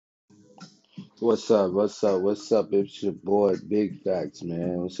What's up? What's up? What's up? It's your boy Big Facts,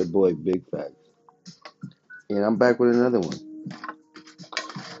 man. It's your boy Big Facts. And I'm back with another one.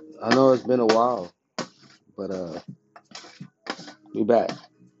 I know it's been a while, but we back.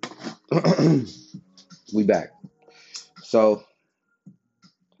 We back. So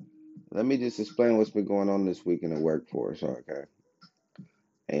let me just explain what's been going on this week in the workforce, okay?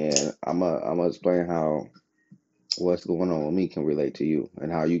 And I'm gonna explain how what's going on with me can relate to you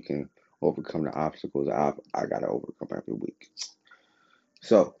and how you can overcome the obstacles I gotta overcome every week.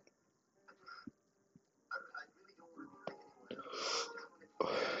 So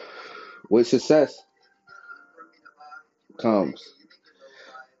with success comes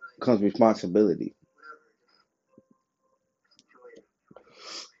responsibility.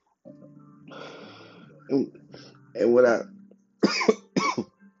 And, and what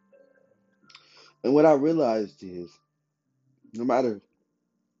I realized is no matter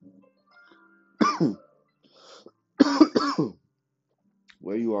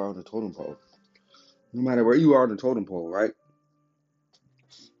where you are on the totem pole, no matter where you are on the totem pole, right?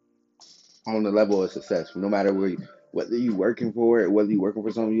 On the level of success, no matter whether you're working for it, whether you're working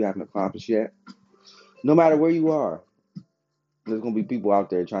for something you haven't accomplished yet, no matter where you are, there's gonna be people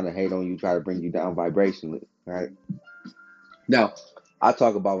out there trying to hate on you, try to bring you down vibrationally, right? Now, I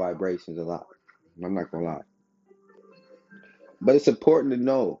talk about vibrations a lot. I'm not gonna lie, but it's important to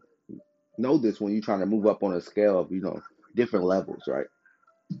know this when you're trying to move up on a scale of different levels, right?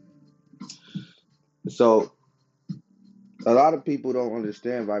 So a lot of people don't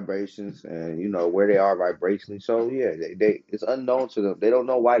understand vibrations and where they are vibrationally. So yeah, they it's unknown to them. They don't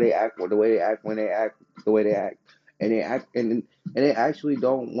know why they act the way they act when they act the way they act, and they actually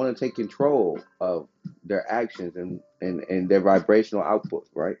don't want to take control of their actions and their vibrational output,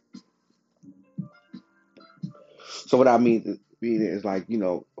 right? So what I mean is like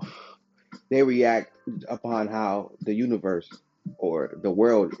they react upon how the universe or the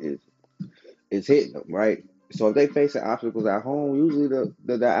world is hitting them, right? So if they facing obstacles at home, usually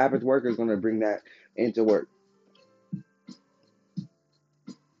the average worker is going to bring that into work.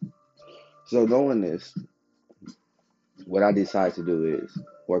 So knowing this, what I decide to do is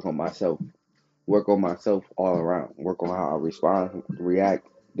work on myself, work on myself all around, work on how I respond, react,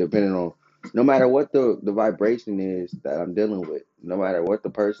 depending on no matter what the vibration is that I'm dealing with, no matter what the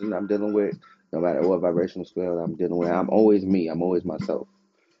person I'm dealing with, no matter what vibrational scale I'm dealing with, I'm always me, I'm always myself.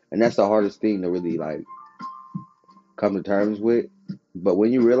 And that's the hardest thing to really like come to terms with. But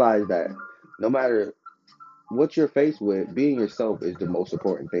when you realize that no matter what you're faced with, being yourself is the most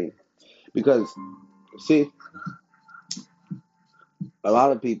important thing. Because see, a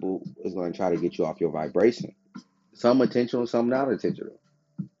lot of people is going to try to get you off your vibration. Some intentional, some not intentional.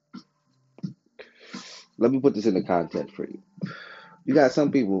 Let me put this into context for you. You got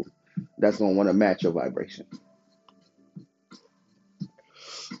some people that's going to want to match your vibration.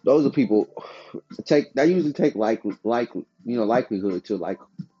 Those are people usually take likelihood to like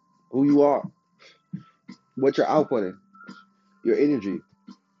who you are, what you're outputting, your energy.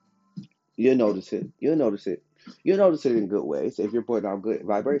 You'll notice it. You'll notice it. You'll notice it in good ways if you're putting out good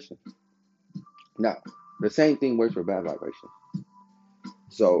vibration. Now, the same thing works for bad vibration.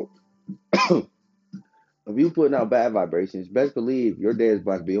 So if you putting out bad vibrations, best believe your day is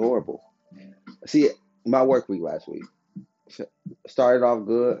about to be horrible. See, my work week last week started off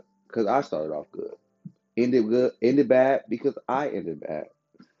good because I started off good. Ended good, ended bad because I ended bad.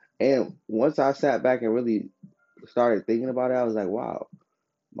 And once I sat back and really started thinking about it, I was like, wow,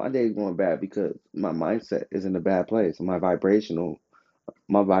 my day is going bad because my mindset is in a bad place. My vibrational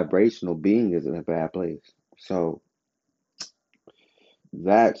being is in a bad place. So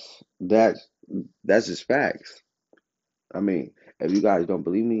that's that's just facts. I mean, if you guys don't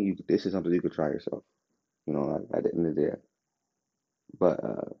believe me, this is something you could try yourself. Like, at the end of the day. But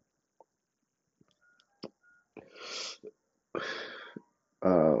uh,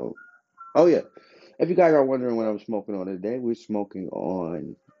 oh yeah, if you guys are wondering what I'm smoking on today, we're smoking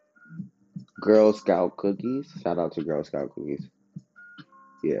on Girl Scout cookies. Shout out to Girl Scout cookies.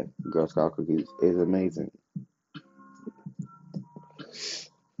 Yeah, Girl Scout cookies is amazing.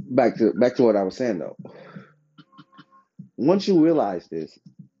 Back to what I was saying though. Once you realize this,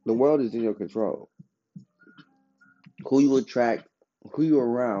 the world is in your control. Who you attract, who you're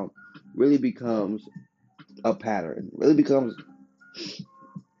around, really becomes a pattern. Really becomes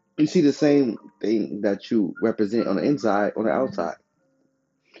you see the same thing that you represent on the inside, on the outside.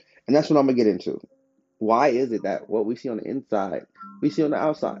 And that's what I'm gonna get into. Why is it that what we see on the inside, we see on the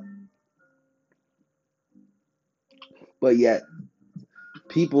outside? But yet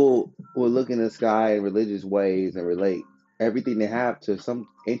people will look in the sky in religious ways and relate. everything they have to some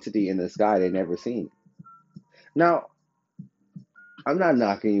entity in the sky they never seen. Now, I'm not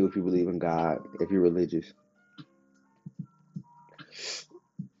knocking you if you believe in God, if you're religious.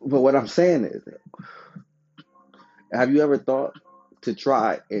 But what I'm saying is, have you ever thought to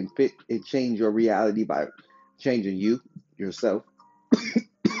try and fit and change your reality by changing yourself?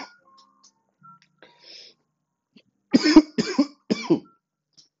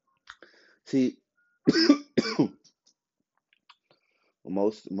 See,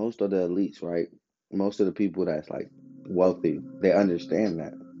 most of the elites, right? Most of the people that's like wealthy, they understand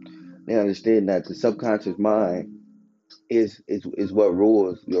that. They understand that the subconscious mind is what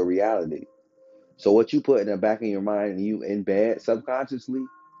rules your reality. So what you put in the back of your mind and you in bed subconsciously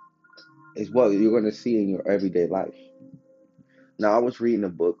is what you're going to see in your everyday life. Now, I was reading a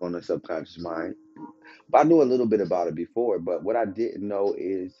book on the subconscious mind, but I knew a little bit about it before. But what I didn't know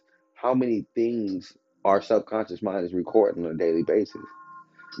is how many things our subconscious mind is recording on a daily basis.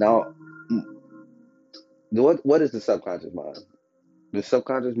 Now, what is the subconscious mind? The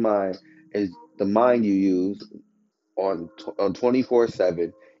subconscious mind is the mind you use on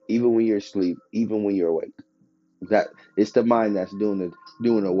 24/7, even when you're asleep, even when you're awake. That it's the mind that's doing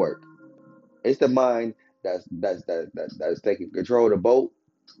the work. It's the mind that's taking control of the boat.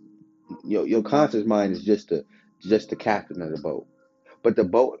 Your conscious mind is just the captain of the boat. But the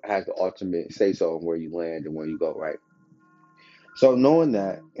boat has the ultimate say so on where you land and where you go, right? So knowing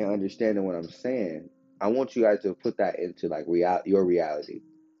that and understanding what I'm saying, I want you guys to put that into like your reality.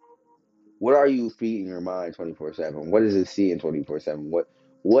 What are you feeding your mind 24/7? What does it see in 24/7?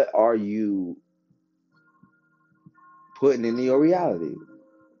 What are you putting into your reality?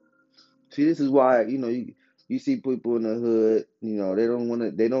 See, this is why you see people in the hood.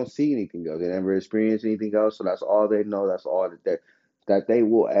 They don't see anything else. They never experience anything else. So that's all they know. That's all that they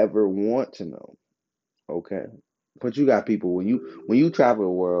will ever want to know. Okay, but you got people when you travel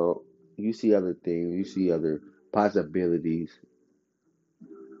the world, you see other things. You see other possibilities.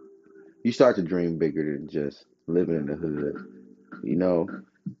 You start to dream bigger than just living in the hood. You know,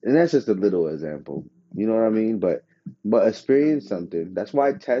 and that's just a little example. You know what I mean? But experience something. That's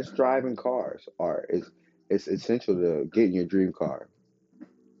why test driving cars are is it's essential to getting your dream car.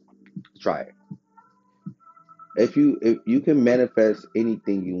 Try it. If you can manifest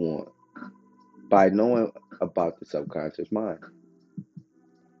anything you want by knowing about the subconscious mind.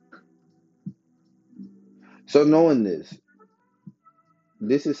 So knowing this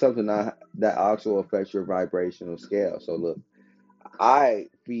is something that also affects your vibrational scale. So look, I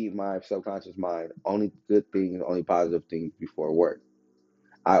feed my subconscious mind only good things, only positive things before work.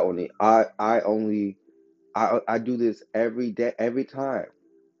 I do this every day, every time.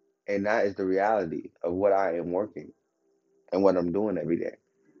 And that is the reality of what I am working and what I'm doing every day.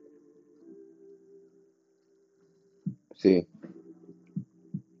 See,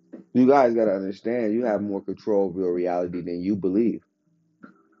 you guys got to understand you have more control of your reality than you believe.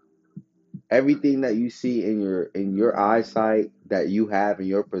 Everything that you see in your eyesight that you have in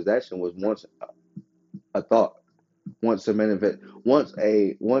your possession was once a thought, once a manifest, once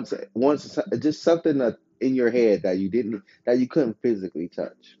just something that in your head that you couldn't physically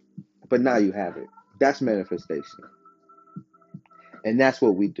touch, but now you have it. That's manifestation, and that's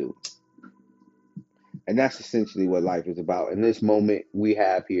what we do. And that's essentially what life is about. In this moment we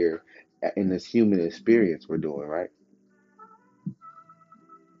have here, in this human experience we're doing, right?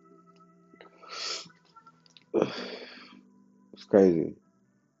 It's crazy.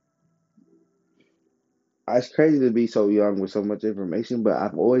 It's crazy to be so young with so much information, but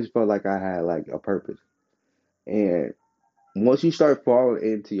I've always felt like I had like a purpose. And once you start falling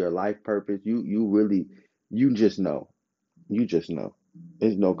into your life purpose, you really you just know. You just know.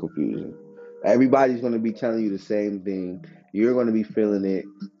 There's no confusion. Everybody's going to be telling you the same thing. You're going to be feeling it.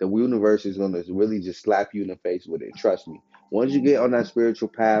 The universe is going to really just slap you in the face with it. Trust me. Once you get on that spiritual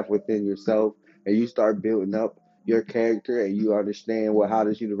path within yourself and you start building up your character and you understand how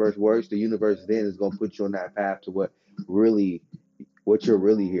this universe works, the universe then is going to put you on that path to really what you're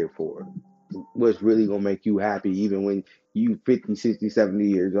really here for. What's really going to make you happy even when you 50, 60, 70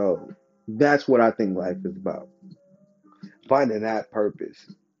 years old. That's what I think life is about. Finding that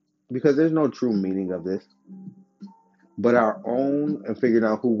purpose. Because there's no true meaning of this, but our own and figuring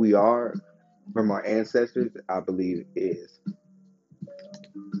out who we are from our ancestors, I believe is.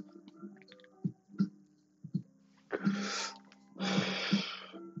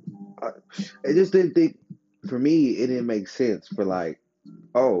 I, I just didn't think, for me, it didn't make sense for like,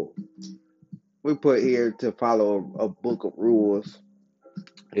 oh, we put here to follow a book of rules.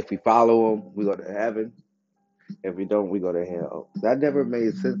 If we follow them, we go to heaven. If we don't, we go to hell. That never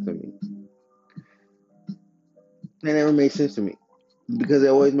made sense to me. It never made sense to me because it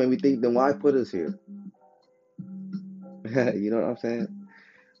always made me think, then why put us here? You know what I'm saying?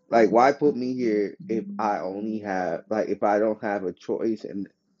 Like, why put me here if I only have, like, if I don't have a choice in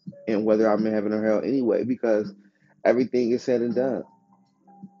whether I'm in heaven or hell anyway? Because everything is said and done.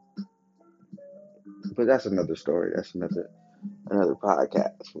 But that's another story. That's another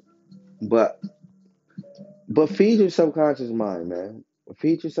podcast. But feed your subconscious mind, man.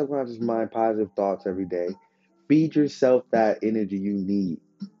 Feed your subconscious mind positive thoughts every day. Feed yourself that energy you need.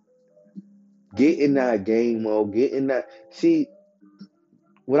 Get in that game mode. Get in that. See,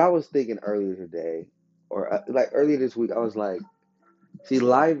 what I was thinking earlier today, or like earlier this week, I was like, see,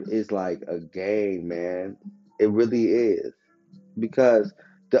 life is like a game, man. It really is. Because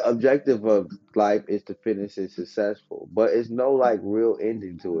the objective of life is to finish it successful. But it's no like real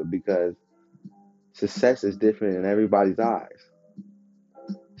ending to it because success is different in everybody's eyes.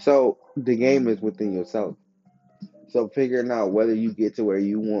 So the game is within yourself. So figuring out whether you get to where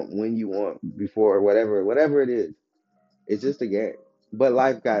you want, when you want, before, whatever it is, it's just a game. But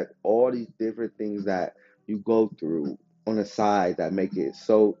life got all these different things that you go through on the side that make it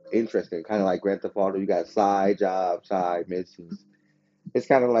so interesting. Kind of like Grand Theft Auto, you got side jobs, side missions. It's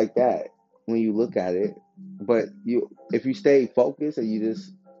kind of like that when you look at it. But if you stay focused and you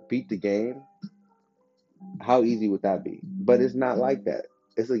just beat the game, how easy would that be? But it's not like that.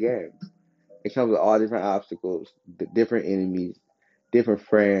 It's a game. It comes with all different obstacles, different enemies, different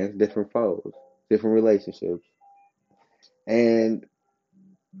friends, different foes, different relationships, and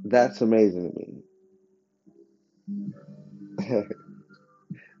that's amazing to me.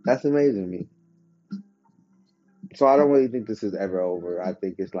 That's amazing to me. So I don't really think this is ever over. I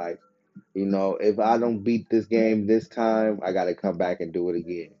think it's like, if I don't beat this game this time, I got to come back and do it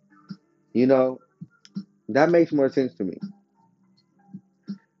again. You know, that makes more sense to me.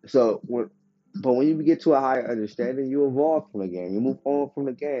 So but when you get to a higher understanding, you evolve from the game. You move on from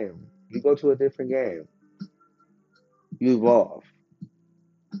the game. You go to a different game. You evolve.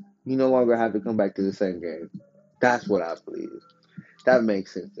 You no longer have to come back to the same game. That's what I believe. That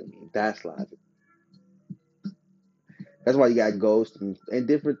makes sense to me. That's logic. That's why you got ghosts and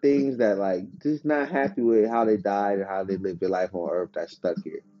different things that like just not happy with how they died and how they lived their life on Earth that's stuck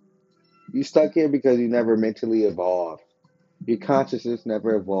here. You stuck here because you never mentally evolved. Your consciousness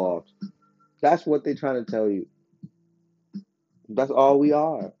never evolved. That's what they're trying to tell you. That's all we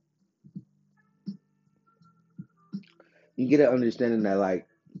are. You get an understanding that like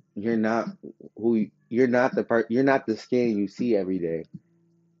you're not you're not the skin you see every day.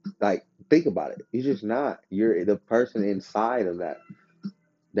 Like think about it. You're just not. You're the person inside of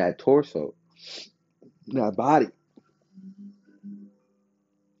that torso, that body.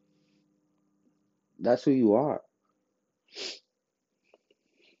 That's who you are.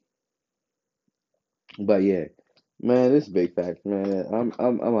 But yeah, man, this is big facts, man.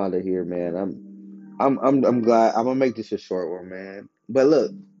 I'm out of here, man. I'm glad. I'm gonna make this a short one, man. But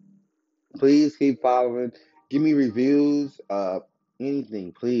look, please keep following. Give me reviews.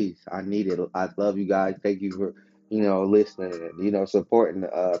 Anything, please. I need it. I love you guys. Thank you for listening and supporting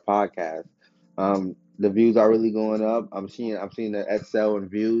the podcast. The views are really going up. I'm seeing the SL and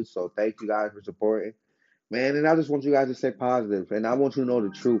views. So thank you guys for supporting, man. And I just want you guys to stay positive, and I want you to know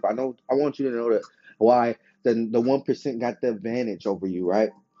the truth. I want you to know that why the 1% got the advantage over you,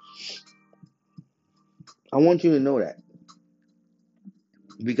 right? I want you to know that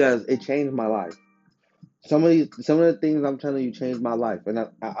because it changed my life. Some of the things I'm telling you changed my life, and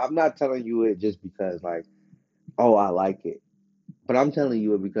I'm not telling you it just because like, oh, I like it, but I'm telling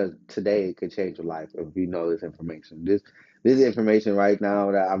you it because today it could change your life if you know this information. This information right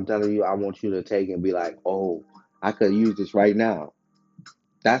now that I'm telling you, I want you to take and be like, oh, I could use this right now.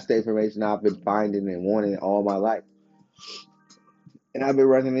 That's the information I've been finding and wanting all my life, and I've been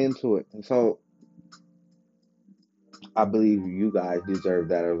running into it. And so I believe you guys deserve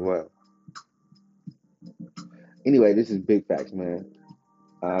that as well. Anyway, this is Big Facts, man.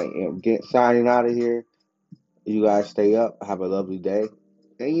 I am signing out of here. You guys stay up. Have a lovely day.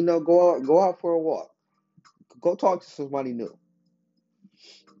 And go out for a walk. Go talk to somebody new.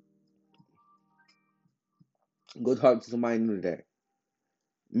 Go talk to somebody new today.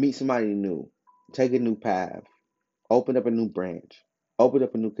 Meet somebody new. Take a new path. Open up a new branch. Open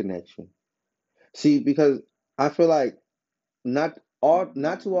up a new connection. See, because I feel like not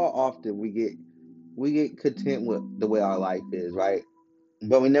too all often we get content with the way our life is, right?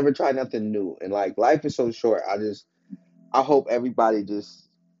 But we never try nothing new. And like life is so short. I hope everybody just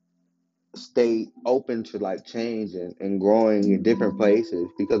stay open to like change and growing in different places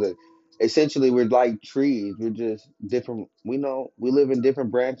because essentially we're like trees. We're just different. We know we live in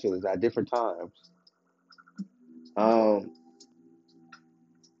different branches at different times. Um,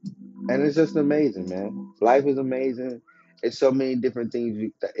 and it's just amazing, man. Life is amazing. It's so many different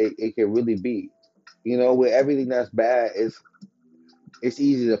things that it can really be. With everything that's bad, it's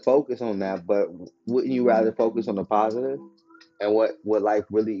easy to focus on that, but wouldn't you rather focus on the positive and what life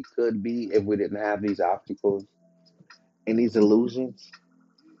really could be if we didn't have these obstacles and these illusions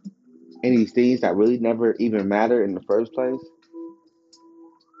and these things that really never even matter in the first place?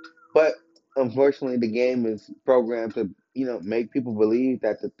 But unfortunately, the game is programmed to, make people believe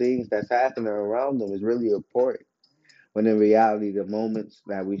that the things that's happening around them is really important. When in reality, the moments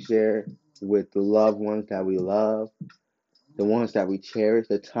that we share with the loved ones that we love, the ones that we cherish,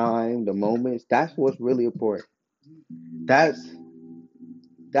 the time, the moments, that's what's really important. That's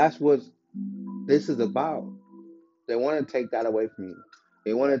that's what this is about. They want to take that away from you.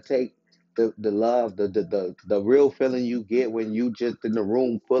 They want to take the love, the real feeling you get when you just in the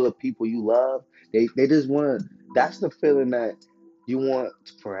room full of people you love. They just want to. That's the feeling that you want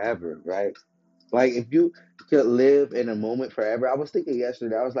forever, right? Like if you could live in a moment forever. I was thinking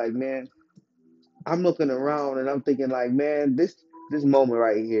yesterday. I was like, man, I'm looking around and I'm thinking like, man, this moment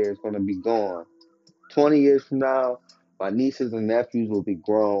right here is gonna be gone. 20 years from now, my nieces and nephews will be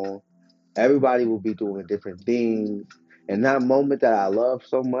grown. Everybody will be doing different things. And that moment that I love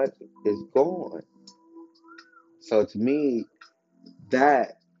so much is gone. So to me,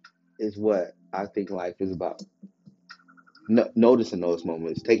 that is what I think life is about. Noticing those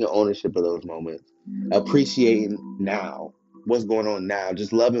moments, taking ownership of those moments, appreciating now, what's going on now,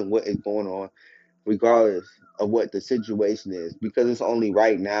 just loving what is going on, regardless of what the situation is, because it's only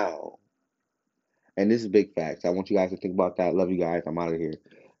right now. And this is big facts. I want you guys to think about that. Love you guys. I'm out of here.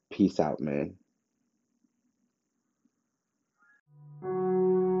 Peace out, man.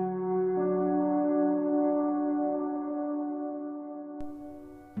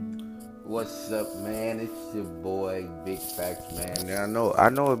 What's up, man? It's your boy, Big Facts, man. And I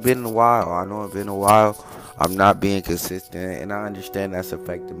know it's been a while. I know it's been a while. I'm not being consistent, and I understand that's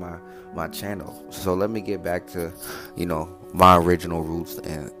affecting my channel. So let me get back to, my original roots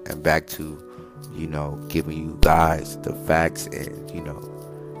and back to, giving you guys the facts and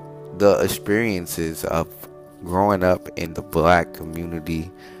the experiences of growing up in the black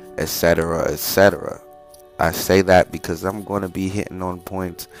community, etc., etc. I say that because I'm going to be hitting on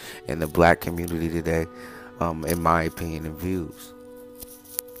points in the black community today, in my opinion and views.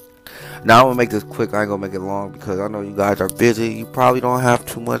 Now I'm gonna make this quick. I ain't gonna make it long because I know you guys are busy. You probably don't have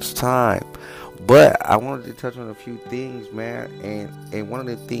too much time, but I wanted to touch on a few things, man. And one of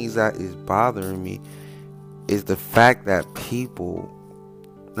the things that is bothering me is the fact that people,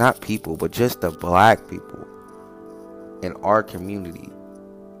 not people, but just the black people in our community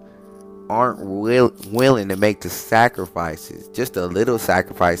aren't willing to make the sacrifices, just the little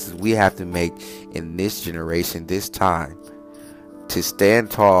sacrifices we have to make in this generation, this time, to stand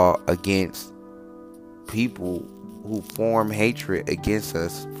tall against people who form hatred against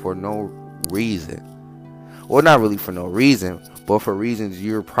us for no reason. Well, not really for no reason, but for reasons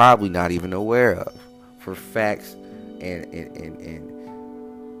you're probably not even aware of. For facts and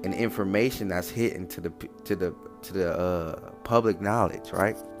information that's hidden to the public knowledge,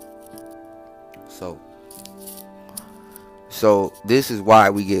 right? So So this is why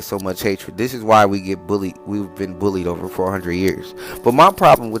we get so much hatred. This is why we get bullied. We've been bullied over 400 years. But my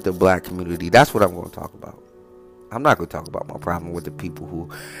problem with the black community, that's what I'm going to talk about. I'm not going to talk about my problem with the people who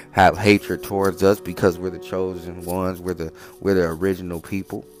have hatred towards us because we're the chosen ones. We're the original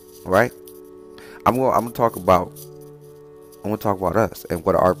people, right? I'm going to talk about us and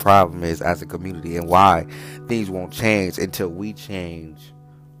what our problem is as a community and why things won't change until we change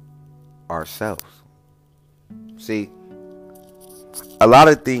ourselves. See, a lot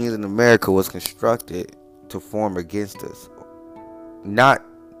of things in America was constructed to form against us. Not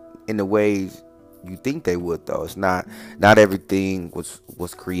in the ways you think they would, though. It's not everything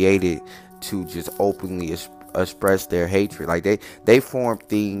was created to just openly express their hatred. Like they formed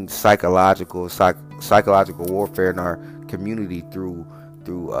things psychological warfare in our community through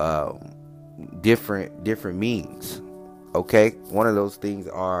different means. Okay, one of those things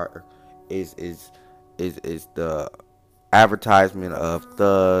is the advertisement of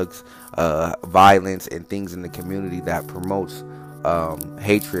thugs, violence, and things in the community that promotes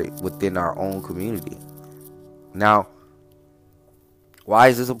hatred within our own community. Now, why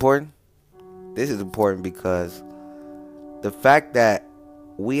is this important? This is important because the fact that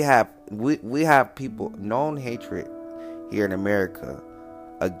we have people known hatred here in America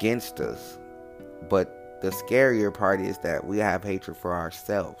against us, but the scarier part is that we have hatred for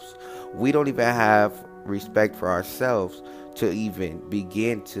ourselves. We don't even have respect for ourselves to even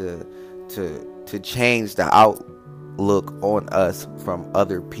begin to change outlook on us from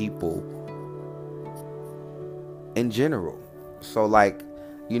other people in general. So like,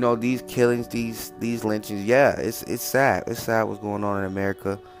 these killings, these lynchings, yeah, it's sad. It's sad what's going on in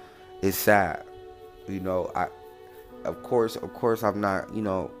America. It's sad. I of course I'm not,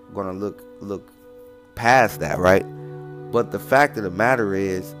 gonna look past that, right? But the fact of the matter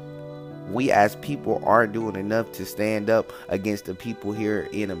is, we as people aren't doing enough to stand up against the people here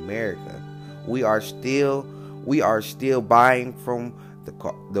in America. We are still buying from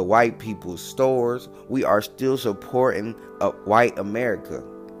the white people's stores. We are still supporting white America,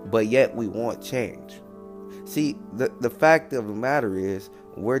 but yet we want change. See, the fact of the matter is,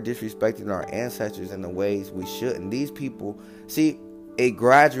 we're disrespecting our ancestors in the ways we shouldn't. These people, see, it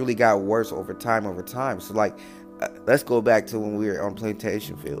gradually got worse over time. So like, let's go back to when we were on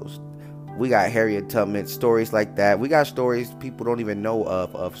plantation fields. We got Harriet Tubman, stories like that. We got stories people don't even know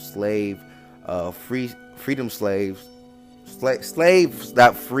of freedom slaves, slaves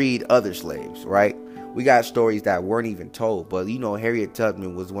that freed other slaves, right? We got stories that weren't even told, but Harriet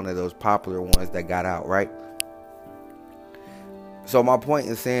Tubman was one of those popular ones that got out, right? So my point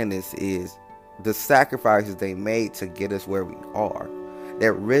in saying this is the sacrifices they made to get us where we are,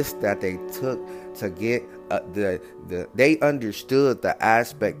 that risk that they took to get they understood the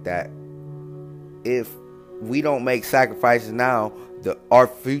aspect that if we don't make sacrifices now, our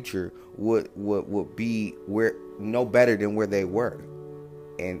future would be where no better than where they were.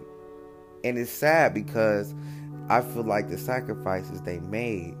 And it's sad because I feel like the sacrifices they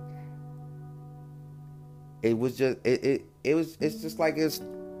made, it's just like it's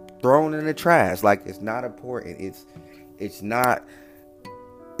thrown in the trash. Like, it's not important. It's not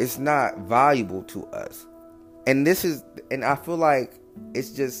valuable to us. And I feel like it's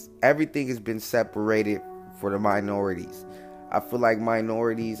just everything has been separated for the minorities. I feel like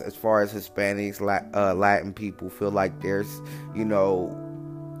minorities, as far as Hispanics, Latin people, feel like there's,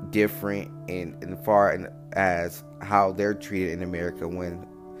 different in far as how they're treated in America when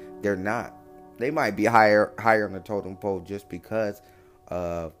they're not. They might be higher on the totem pole just because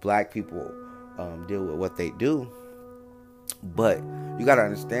black people deal with what they do. But you gotta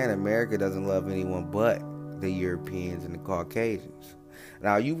understand, America doesn't love anyone but the Europeans and the Caucasians.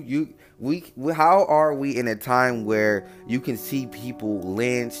 Now, how are we in a time where you can see people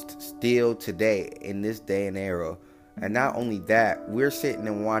lynched still today in this day and era? And not only that, we're sitting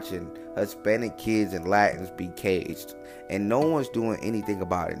and watching Hispanic kids and Latins be caged, and no one's doing anything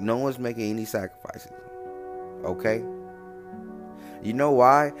about it. No one's making any sacrifices. Okay? You know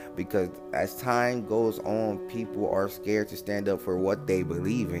why? Because as time goes on, people are scared to stand up for what they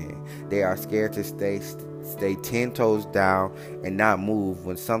believe in. They are scared to stay 10 toes down and not move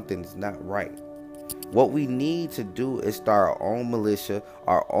when something's not right. What we need to do is start our own militia,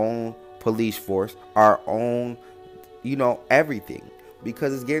 our own police force, our own, everything.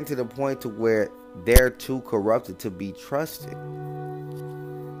 Because it's getting to the point to where they're too corrupted to be trusted.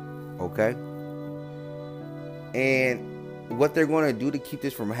 Okay? And what they're going to do to keep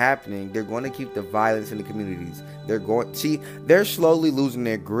this from happening, they're going to keep the violence in the communities. They're slowly losing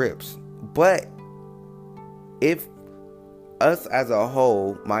their grips. But if us as a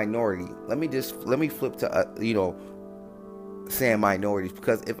whole minority, let me flip to saying minorities,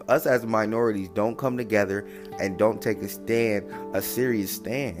 because if us as minorities don't come together and don't take a serious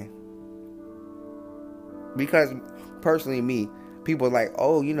stand, because personally, people are like,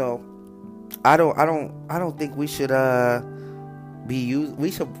 oh, I don't think we should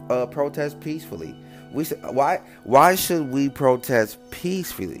we should protest peacefully. Why should we protest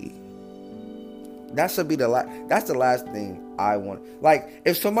peacefully? That should be that's the last thing I want. Like,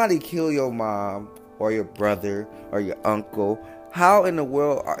 if somebody kill your mom or your brother or your uncle, how in the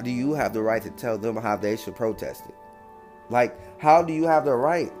world do you have the right to tell them how they should protest it? Like, how do you have the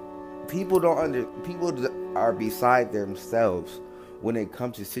right? People are beside themselves when it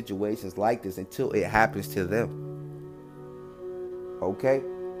comes to situations like this until it happens to them. Okay?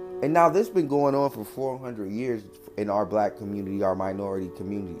 And now this has been going on for 400 years in our black community, our minority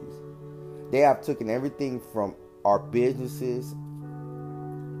communities. They have taken everything from our businesses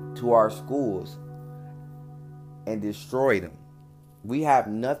to our schools and destroyed them. We have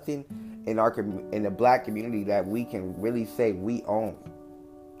nothing in the black community that we can really say we own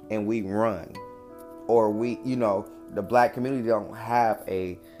and we run, or the black community don't have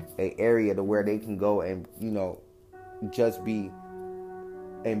a area to where they can go and just be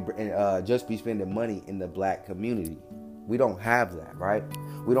spending money in the black community. We don't have that, right?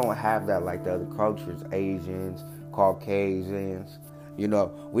 We don't have that like the other cultures, Asians, Caucasians. We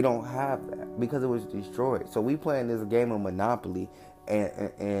don't have that because it was destroyed. So we playing this game of Monopoly,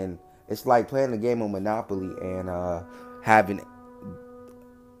 and It's like playing a game of Monopoly and having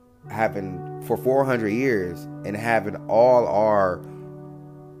for 400 years and having all our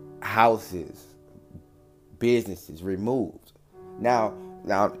houses, businesses removed. Now,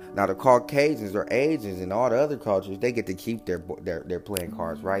 now the Caucasians or Asians and all the other cultures, they get to keep their playing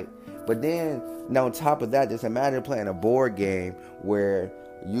cards, right? But then, now on top of that, just imagine playing a board game where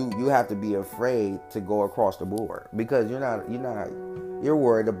you have to be afraid to go across the board because you're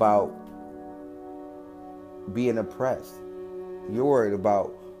worried about being oppressed. You're worried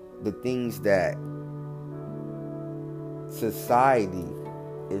about the things that society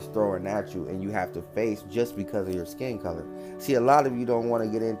is throwing at you and you have to face just because of your skin color. See, a lot of you don't want to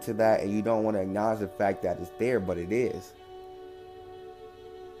get into that and you don't want to acknowledge the fact that it's there, but it is.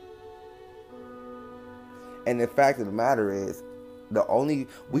 And the fact of the matter is,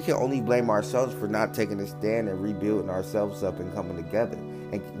 we can only blame ourselves for not taking a stand and rebuilding ourselves up and coming together.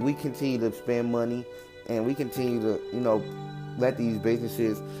 And we continue to spend money and we continue to, let these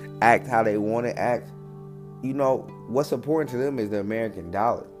businesses act how they want to act. What's important to them is the American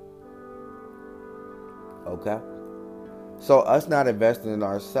dollar. Okay? So us not investing in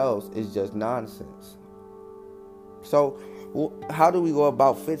ourselves is just nonsense. So how do we go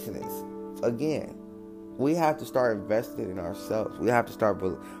about fixing this? Again, we have to start investing in ourselves. We have to start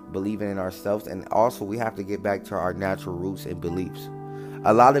believing in ourselves. And also we have to get back to our natural roots and beliefs.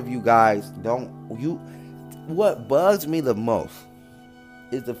 A lot of you guys what bugs me the most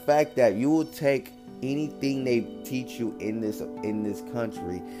is the fact that you will take anything they teach you in this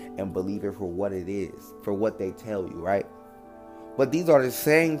country and believe it for what it is, for what they tell you, right? But these are the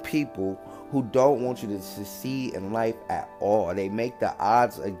same people who don't want you to succeed in life at all. They make the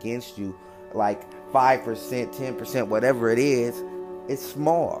odds against you like 5%, 10%, whatever it is, it's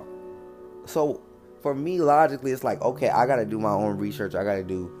small. So for me, logically, it's like, okay, I got to do my own research. I got to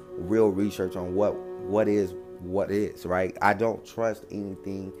do real research on what is, right? I don't trust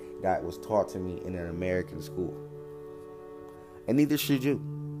anything that was taught to me in an American school. And neither should you.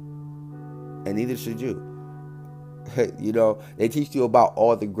 They teach you about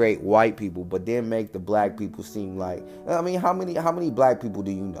all the great white people, but then make the black people seem like, how many black people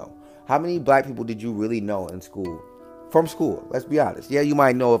do you know? How many black people did you really know in school? From school, let's be honest. Yeah, you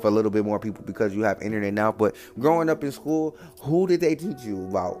might know of a little bit more people because you have internet now, but growing up in school, who did they teach you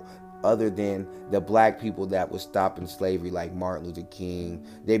about other than the black people that was stopping slavery like Martin Luther King?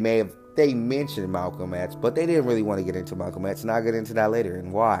 They mentioned Malcolm X, but they didn't really want to get into Malcolm X, and I'll get into that later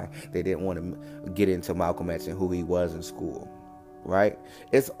and why they didn't want to get into Malcolm X and who he was in school, right?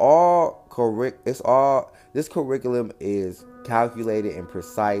 It's all correct. This curriculum is calculated and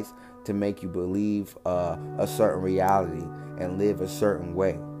precise to make you believe a certain reality and live a certain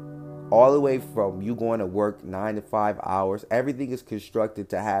way. All the way from you going to work 9 to 5 hours, everything is constructed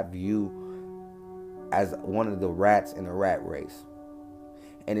to have you as one of the rats in a rat race.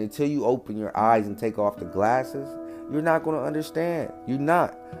 And until you open your eyes and take off the glasses, you're not going to understand. You're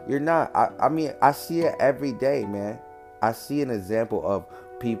not. I see it every day, man. I see an example of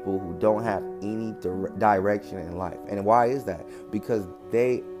people who don't have any direction in life. And why is that? Because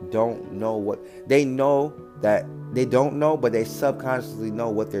they don't know they know that they don't know, but they subconsciously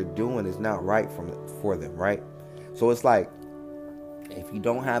know what they're doing is not right for them, right? So it's like, if you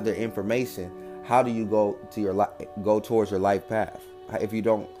don't have the information, how do you go towards your life path? If you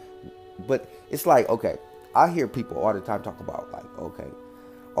don't, but it's like, okay, I hear people all the time talk about like, okay,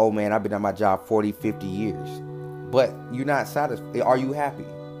 oh man, I've been at my job 40, 50 years. But you're not satisfied. Are you happy?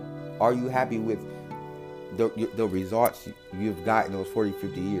 Are you happy with the results you've gotten those 40,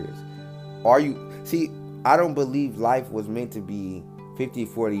 50 years? See, I don't believe life was meant to be 50,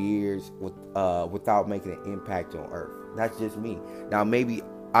 40 years without making an impact on Earth. That's just me. Now, maybe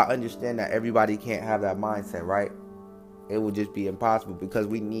I understand that everybody can't have that mindset, right? It would just be impossible because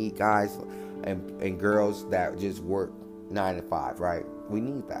we need guys and girls that just work 9 to 5, right? We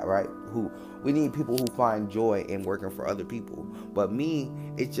need that, right? We need people who find joy in working for other people. But me,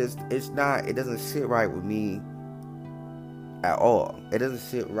 it doesn't sit right with me at all. It doesn't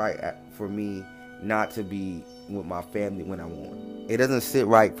sit right for me not to be with my family when I want. It doesn't sit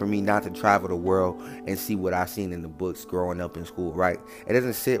right for me not to travel the world and see what I've seen in the books growing up in school, right? It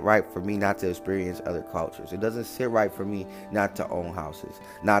doesn't sit right for me not to experience other cultures. It doesn't sit right for me not to own houses,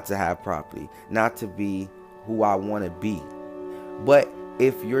 not to have property, not to be who I want to be. But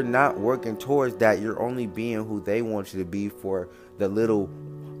if you're not working towards that, you're only being who they want you to be for the little,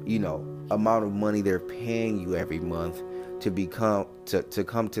 amount of money they're paying you every month to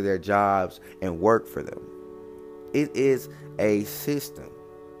come to their jobs and work for them. It is a system.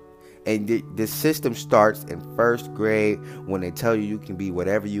 And the system starts in first grade when they tell you you can be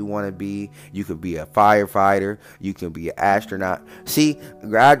whatever you want to be. You could be a firefighter. You can be an astronaut. See,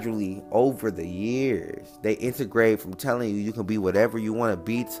 gradually over the years, they integrate from telling you can be whatever you want to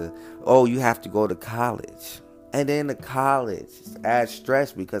be to, oh, you have to go to college. And then the college adds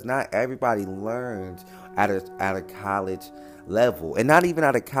stress because not everybody learns at a college level, and not even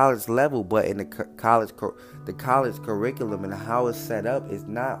at a college level, but in the college curriculum and how it's set up is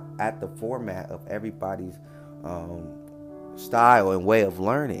not at the format of everybody's um, style and way of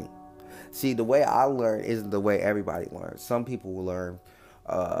learning. See, the way I learn isn't the way everybody learns. Some people will learn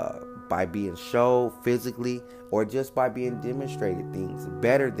uh, by being shown physically or just by being demonstrated things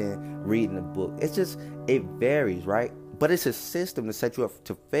better than reading a book. It varies, right? But it's a system to set you up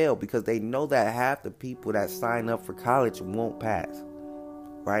to fail because they know that half the people that sign up for college won't pass,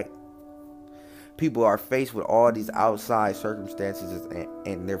 right? People are faced with all these outside circumstances,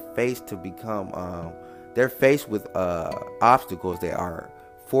 and they're faced to become they're faced with obstacles they are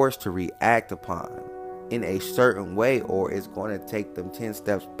forced to react upon in a certain way, or it's going to take them 10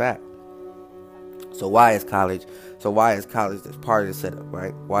 steps back. So why is college this part of the setup,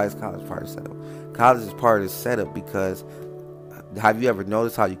 right? Why is college part of the setup? College is part of the setup because have you ever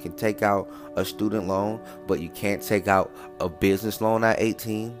noticed how you can take out a student loan, but you can't take out a business loan at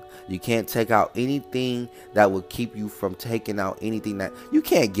 18? You can't take out anything that will keep you from taking out anything that you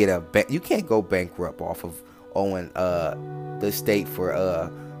can't you can't go bankrupt off of owing the state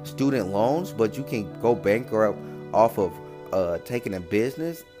for student loans, but you can go bankrupt off of taking a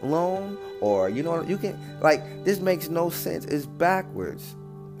business loan, or you can, like, this makes no sense. It's backwards.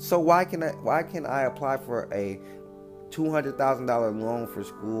 So why can I apply for a $200,000 loan for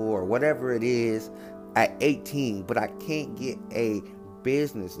school or whatever it is at 18, but I can't get a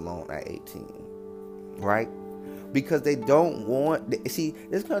business loan at 18, right? Because they don't want. See,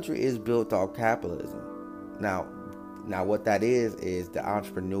 this country is built off capitalism. Now what that is the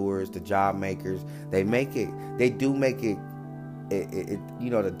entrepreneurs, the job makers. They do make it,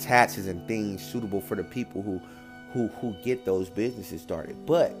 the taxes and things suitable for the people who get those businesses started,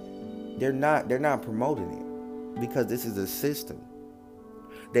 but they're not promoting it. Because this is a system.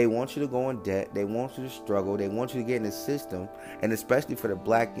 They want you to go in debt. They want you to struggle. They want you to get in the system. And especially for the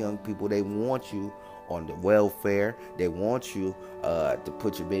black young people, they want you on the welfare. They want you to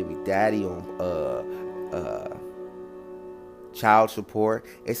put your baby daddy on child support.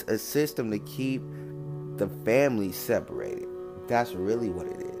 It's a system to keep the family separated. That's really what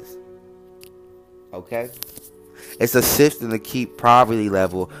it is. Okay? It's a system to keep poverty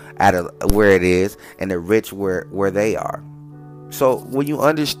level at where it is, and the rich where they are. So when you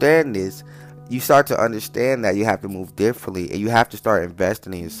understand this, you start to understand that you have to move differently, and you have to start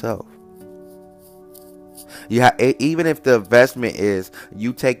investing in yourself. Even if the investment is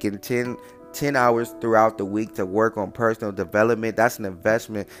you taking 10 hours throughout the week to work on personal development, that's an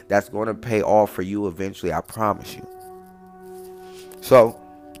investment that's going to pay off for you eventually. I promise you. So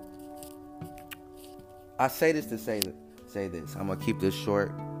I say this to say this. I'm gonna keep this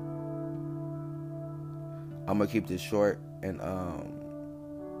short. And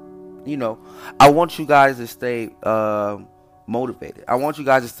I want you guys to stay motivated. I want you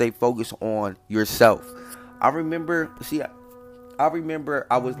guys to stay focused on yourself. I remember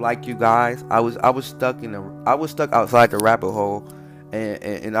I was like you guys. I was stuck outside the rabbit hole,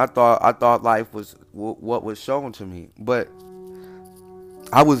 and I thought life was what was shown to me, but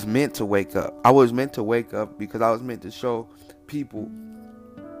I was meant to wake up. I was meant to wake up because I was meant to show people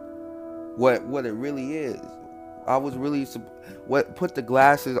what it really is. I was really put the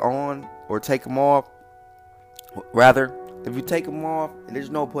glasses on or take them off. Rather, if you take them off, there's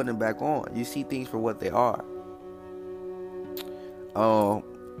no putting them back on. You see things for what they are.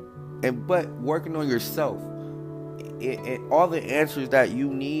 But working on yourself, all the answers that you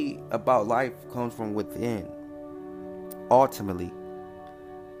need about life comes from within. Ultimately,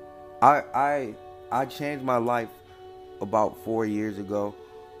 I changed my life about 4 years ago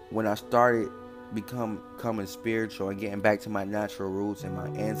when I started becoming spiritual and getting back to my natural roots and my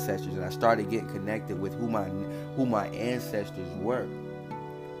ancestors, and I started getting connected with who my ancestors were.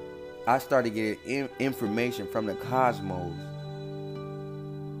 I started getting information from the cosmos.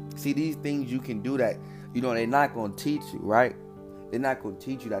 See, these things you can do that, they're not going to teach you, right? They're not going to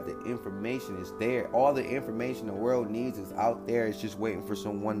teach you that the information is there. All the information the world needs is out there. It's just waiting for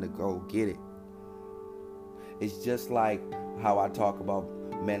someone to go get it. It's just like how I talk about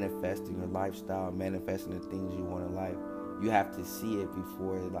manifesting your lifestyle, manifesting the things you want in life. You have to see it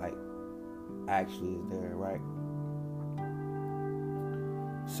before it actually is there, right?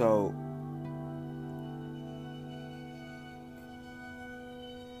 So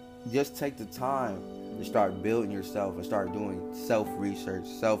just take the time to start building yourself and start doing self research,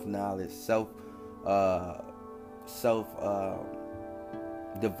 self knowledge, uh, self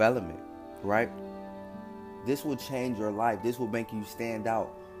development, right? This will change your life. This will make you stand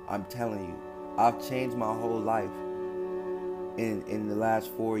out. I'm telling you, I've changed my whole life in the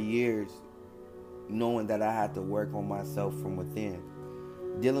last 4 years, knowing that I had to work on myself from within,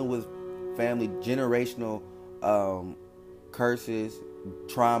 dealing with family generational curses,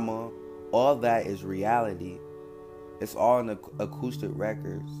 trauma. All that is reality. It's all in the acoustic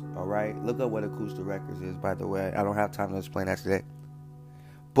records. All right, look up what acoustic records is. By the way, I don't have time to explain that today.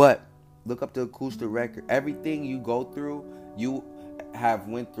 But look up the acoustic record. Everything you go through, you have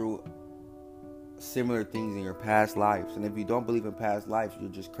went through similar things in your past lives. And if you don't believe in past lives, you're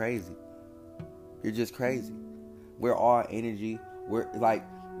just crazy. You're just crazy. We're all energy. We're like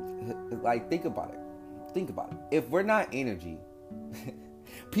think about it. Think about it. If we're not energy,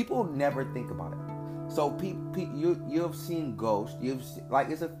 people never think about it. So you've seen ghosts.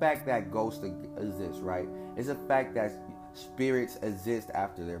 It's a fact that ghosts exist, right? It's a fact that spirits exist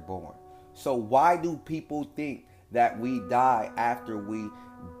after they're born. So why do people think that we die after we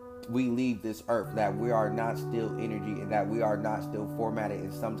leave this earth, that we are not still energy and that we are not still formatted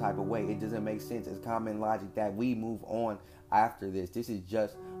in some type of way? It doesn't make sense. It's common logic that we move on after this. This is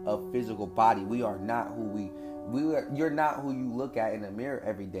just a physical body. We are not who you're not who you look at in the mirror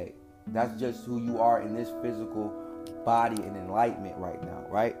every day. That's just who you are in this physical body and enlightenment right now,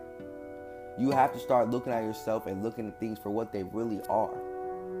 right? You have to start looking at yourself and looking at things for what they really are.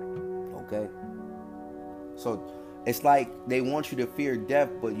 Okay? So it's like they want you to fear death,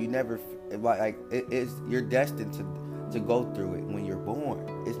 but you never you're destined to go through it when you're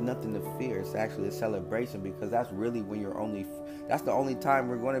born. It's nothing to fear. It's actually a celebration, because that's really when that's the only time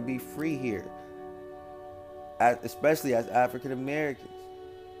we're going to be free here, especially as African Americans.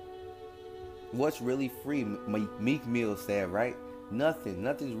 What's really free? Meek Mill said, right?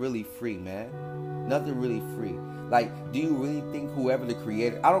 Nothing's really free, man. Nothing really free. Like, do you really think whoever the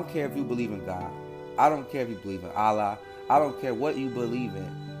creator, I don't care if you believe in God, I don't care if you believe in Allah, I don't care what you believe in,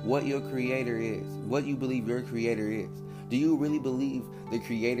 what your creator is, what you believe your creator is. Do you really believe the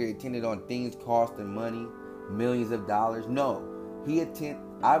creator intended on things costing money, millions of dollars? No.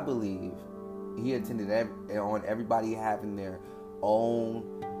 I believe he intended on everybody having their own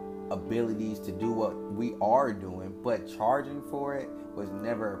abilities to do what we are doing, but charging for it was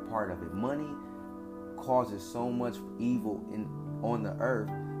never a part of it. Money causes so much evil on the earth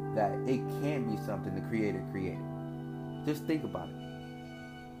that it can't be something the creator created. Just think about it.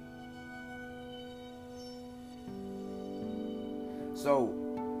 So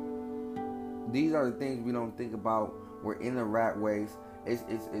these are the things we don't think about. We're in the rat race.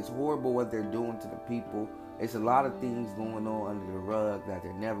 It's horrible what they're doing to the people. It's a lot of things going on under the rug that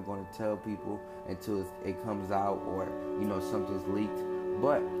they're never going to tell people until it comes out, or something's leaked.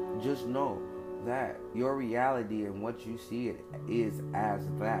 But just know that your reality and what you see it is as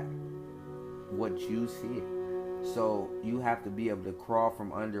that, what you see it. So you have to be able to crawl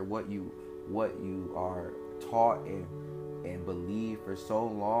from under what you are taught and believe for so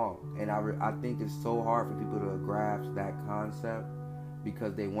long. And I think it's so hard for people to grasp that concept,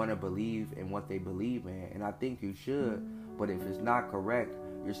 because they want to believe in what they believe in. And I think you should, but if it's not correct,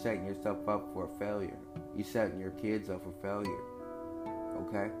 you're setting yourself up for a failure. You're setting your kids up for failure.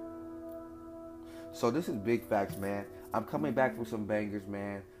 Okay? So this is Big Facts, man. I'm coming back with some bangers,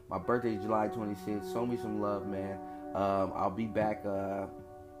 man. My birthday is July 26th. Show me some love, man. I'll be back the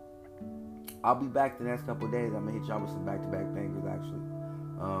next couple of days. I'm gonna hit y'all with some back-to-back bangers, actually.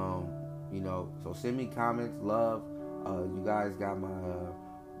 So send me comments, love. You guys got my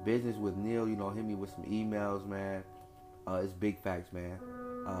business with Neil. Hit me with some emails, man. It's Big Facts, man.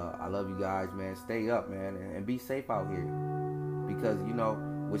 I love you guys, man. Stay up, man, and be safe out here. Because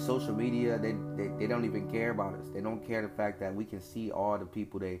with social media, they don't even care about us. They don't care the fact that we can see all the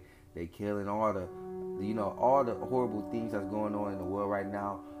people they kill, and all the horrible things that's going on in the world right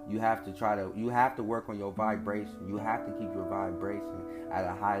now. You have to work on your vibration. You have to keep your vibration at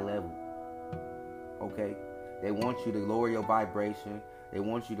a high level. Okay? They want you to lower your vibration. They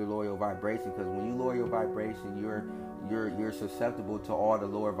want you to lower your vibration, because when you lower your vibration, you're susceptible to all the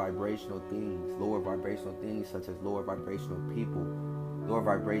lower vibrational things such as lower vibrational people, lower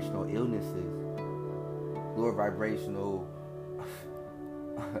vibrational illnesses, lower vibrational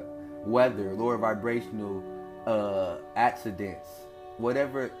weather, lower vibrational accidents,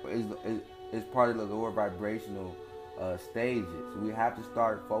 whatever is part of the lower vibrational stages. We have to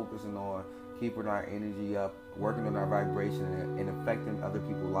start focusing on keeping our energy up, working on our vibration, and affecting other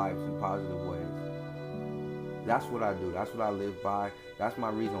people's lives in positive ways. That's what I do. That's what I live by. That's my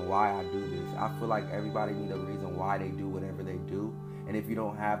reason why I do this. I feel like everybody needs a reason why they do whatever they do. And if you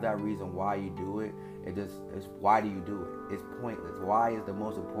don't have that reason why you do it, it's why do you do it? It's pointless. Y is the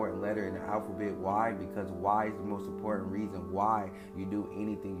most important letter in the alphabet. Why? Because Y is the most important reason why you do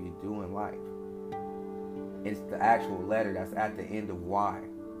anything you do in life. It's the actual letter that's at the end of Y.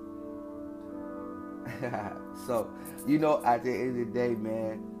 So, at the end of the day,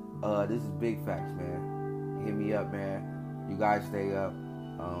 man, this is big facts, man. Hit me up, man. You guys stay up,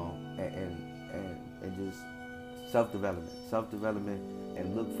 and just self development,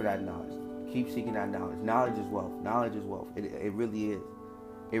 and look for that knowledge. Keep seeking that knowledge. Knowledge is wealth. Knowledge is wealth. It really is.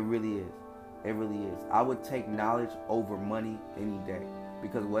 It really is. It really is. I would take knowledge over money any day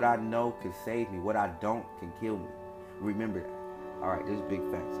because what I know can save me. What I don't can kill me. Remember that. All right, this is big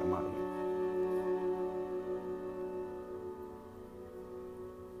facts. I'm out of here.